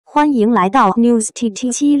欢迎来到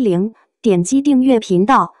NewsTT70，点击订阅频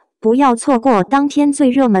道，不要错过当天最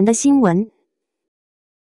热门的新闻。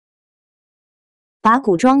把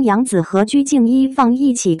古装杨紫和鞠婧祎放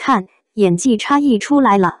一起看，演技差异出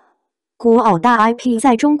来了。古偶大 IP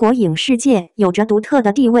在中国影视界有着独特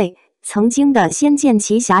的地位，曾经的《仙剑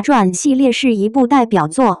奇侠传》系列是一部代表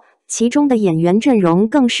作，其中的演员阵容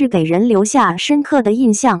更是给人留下深刻的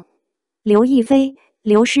印象。刘亦菲、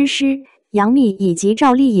刘诗诗、杨幂以及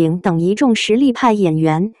赵丽颖等一众实力派演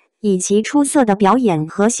员，以其出色的表演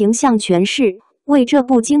和形象诠释，为这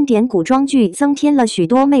部经典古装剧增添了许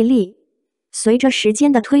多魅力。随着时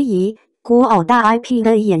间的推移，古偶大 IP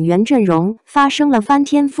的演员阵容发生了翻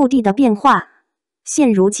天覆地的变化。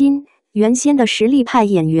现如今，原先的实力派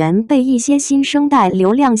演员被一些新生代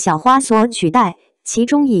流量小花所取代，其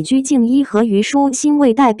中以鞠婧祎和虞书欣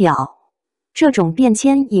为代表。这种变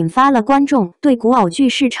迁引发了观众对古偶剧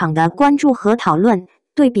市场的关注和讨论，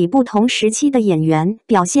对比不同时期的演员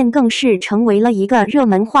表现更是成为了一个热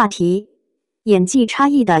门话题。演技差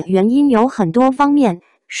异的原因有很多方面，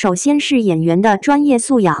首先是演员的专业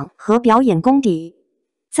素养和表演功底。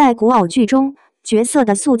在古偶剧中，角色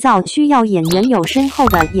的塑造需要演员有深厚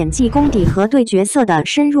的演技功底和对角色的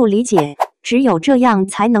深入理解，只有这样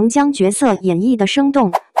才能将角色演绎得生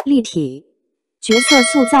动立体。角色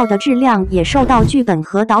塑造的质量也受到剧本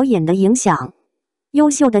和导演的影响。优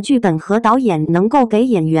秀的剧本和导演能够给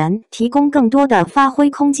演员提供更多的发挥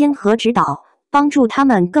空间和指导，帮助他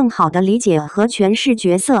们更好地理解和诠释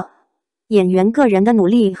角色。演员个人的努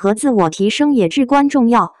力和自我提升也至关重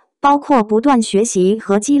要，包括不断学习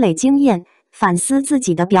和积累经验，反思自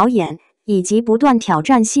己的表演，以及不断挑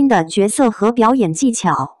战新的角色和表演技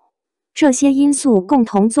巧。这些因素共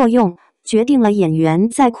同作用，决定了演员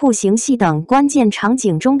在酷刑戏等关键场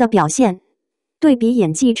景中的表现。对比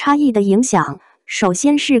演技差异的影响，首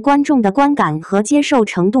先是观众的观感和接受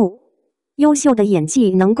程度。优秀的演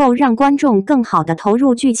技能够让观众更好地投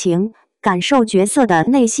入剧情，感受角色的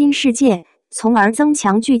内心世界，从而增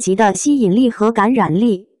强剧集的吸引力和感染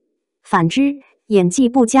力。反之，演技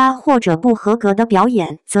不佳或者不合格的表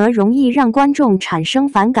演则容易让观众产生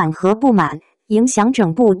反感和不满，影响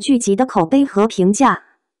整部剧集的口碑和评价。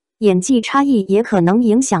演技差异也可能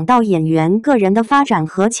影响到演员个人的发展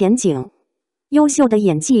和前景。优秀的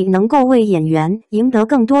演技能够为演员赢得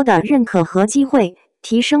更多的认可和机会，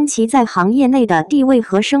提升其在行业内的地位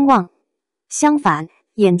和声望。相反，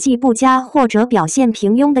演技不佳或者表现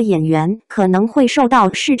平庸的演员可能会受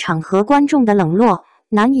到市场和观众的冷落，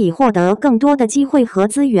难以获得更多的机会和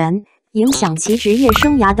资源，影响其职业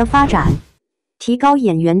生涯的发展。提高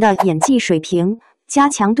演员的演技水平，加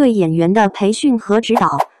强对演员的培训和指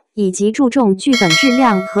导，以及注重剧本质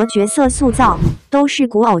量和角色塑造，都是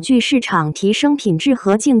古偶剧市场提升品质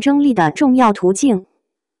和竞争力的重要途径。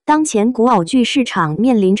当前古偶剧市场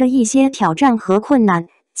面临着一些挑战和困难，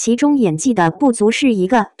其中演技的不足是一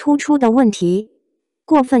个突出的问题。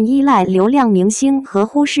过分依赖流量明星和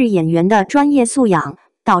忽视演员的专业素养，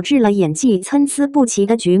导致了演技参差不齐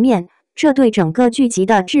的局面，这对整个剧集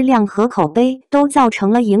的质量和口碑都造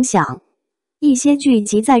成了影响。一些剧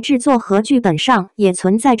集在制作和剧本上也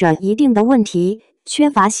存在着一定的问题，缺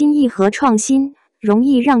乏新意和创新，容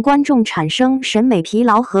易让观众产生审美疲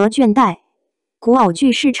劳和倦怠。古偶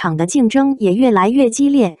剧市场的竞争也越来越激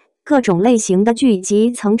烈，各种类型的剧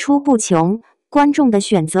集层出不穷，观众的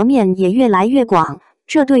选择面也越来越广，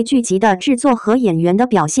这对剧集的制作和演员的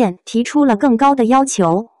表现提出了更高的要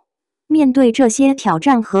求。面对这些挑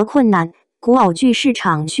战和困难，古偶剧市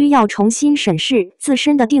场需要重新审视自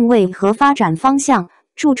身的定位和发展方向，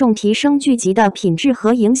注重提升剧集的品质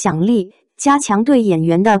和影响力，加强对演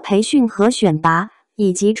员的培训和选拔，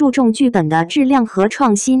以及注重剧本的质量和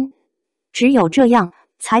创新。只有这样，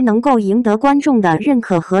才能够赢得观众的认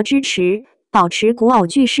可和支持，保持古偶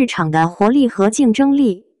剧市场的活力和竞争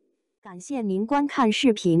力。感谢您观看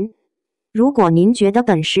视频。如果您觉得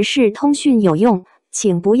本时事通讯有用，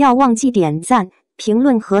请不要忘记点赞、评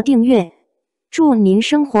论和订阅。祝您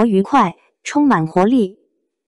生活愉快，充满活力。